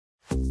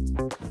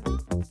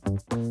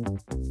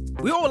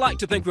We all like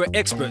to think we're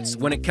experts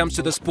when it comes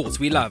to the sports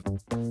we love.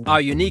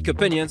 Our unique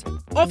opinions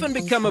often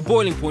become a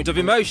boiling point of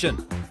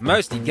emotion,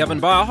 mostly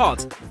governed by our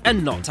hearts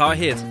and not our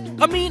heads.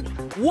 I mean,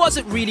 was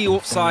it really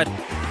offside?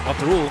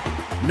 After all,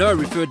 no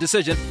referred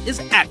decision is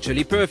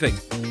actually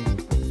perfect.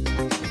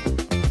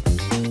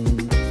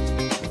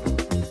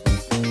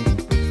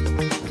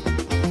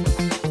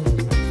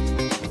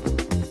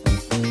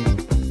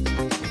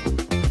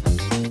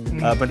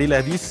 Badila,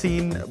 have you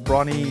seen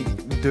Bronny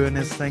doing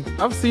his thing?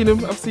 I've seen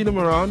him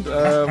around.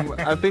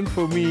 I think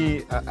for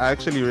me, I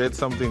actually read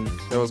something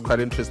that was quite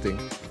interesting.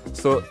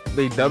 So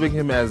they're dubbing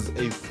him as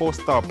a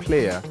 4-star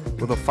player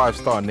with a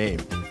 5-star name.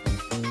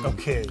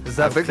 Okay. Is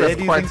that fair,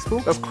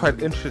 that's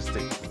quite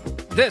interesting.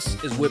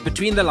 This is where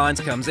Between the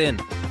Lines comes in.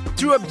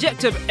 Through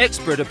objective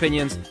expert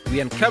opinions,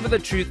 we uncover the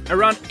truth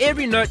around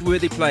every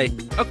noteworthy play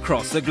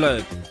across the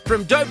globe.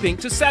 From doping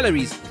to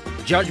salaries,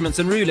 judgments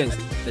and rulings,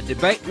 the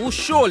debate will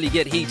surely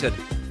get heated.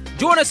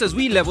 Join us as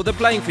we level the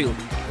playing field,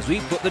 as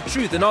we put the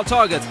truth in our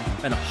targets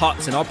and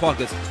hearts in our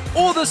pockets.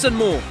 All this and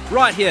more,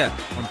 right here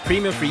on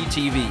Premium Free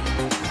TV.